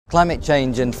Climate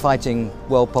change and fighting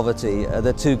world poverty are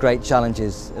the two great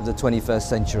challenges of the 21st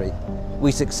century.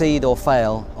 We succeed or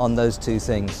fail on those two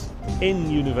things. In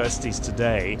universities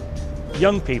today,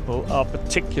 young people are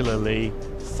particularly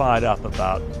fired up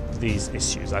about these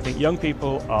issues. I think young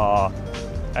people are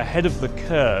ahead of the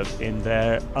curve in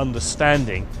their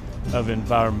understanding of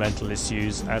environmental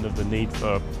issues and of the need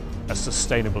for a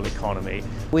sustainable economy.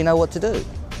 We know what to do.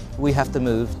 We have to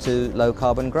move to low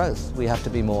carbon growth. We have to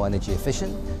be more energy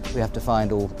efficient. We have to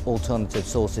find alternative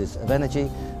sources of energy,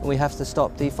 and we have to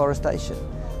stop deforestation.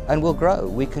 And we'll grow.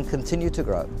 We can continue to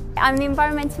grow. I'm the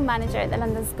environmental manager at the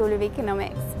London School of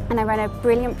Economics, and I run a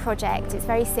brilliant project. It's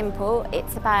very simple.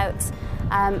 It's about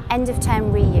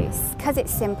end-of-term reuse. Because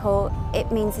it's simple, it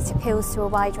means it appeals to a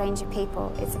wide range of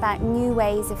people. It's about new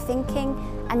ways of thinking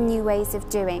and new ways of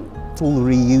doing. All the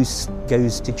reuse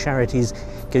goes to charities,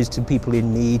 goes to people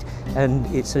in need, and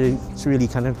it's really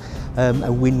kind of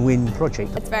a win-win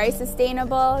project. It's very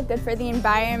sustainable, good for the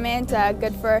environment,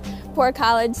 good for poor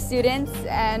college students,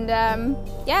 and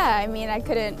yeah, I mean, I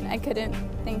couldn't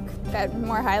think that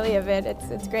more highly of it.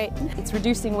 It's great. It's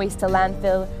reducing waste to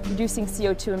landfill, reducing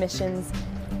CO2 emissions,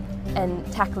 and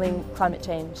tackling climate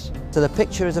change. So the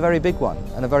picture is a very big one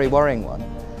and a very worrying one,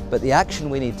 but the action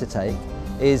we need to take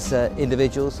is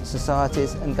individuals,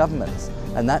 societies and governments,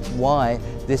 and that's why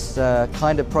this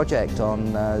kind of project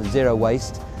on zero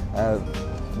waste,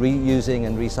 reusing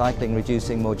and recycling,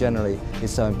 reducing more generally,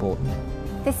 is so important.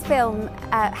 This film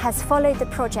has followed the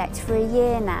project for a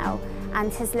year now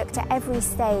and has looked at every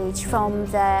stage, from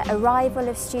the arrival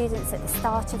of students at the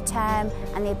start of term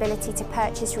and the ability to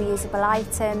purchase reusable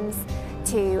items,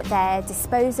 to their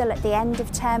disposal at the end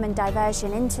of term and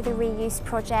diversion into the reuse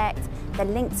project, the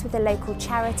links with the local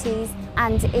charities,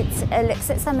 and it looks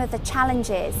at some of the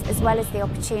challenges as well as the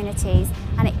opportunities,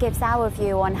 and it gives our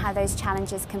view on how those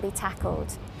challenges can be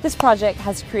tackled. This project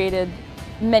has created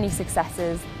many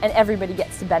successes, and everybody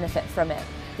gets to benefit from it.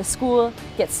 The school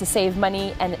gets to save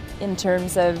money, and in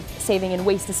terms of saving in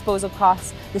waste disposal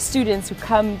costs, the students who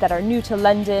come that are new to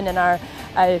London and are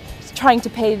trying to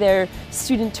pay their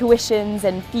student tuitions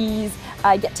and fees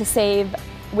get to save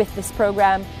with this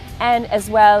program, and as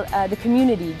well the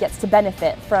community gets to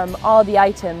benefit from all the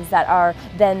items that are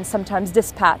then sometimes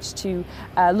dispatched to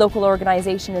local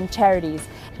organisations and charities.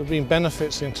 There have been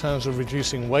benefits in terms of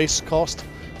reducing waste cost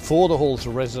for the halls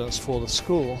of residence for the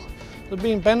school. There have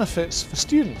been benefits for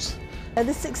students.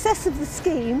 The success of the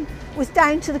scheme was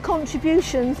down to the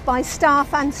contributions by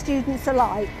staff and students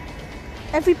alike.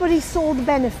 Everybody saw the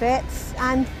benefits,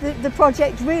 and the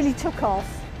project really took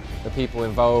off. The people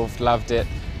involved loved it.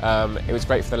 It was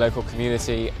great for the local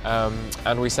community,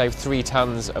 and we saved 3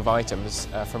 tonnes of items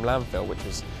from landfill, which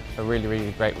was a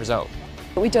really great result.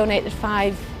 We donated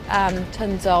 5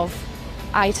 tonnes of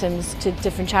items to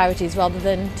different charities rather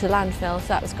than to landfill, so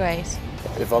that was great.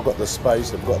 If I've got the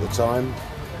space, I've got the time,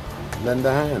 lend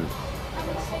a hand.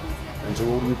 And to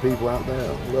all you people out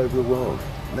there, all over the world,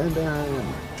 lend a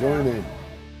hand, join in.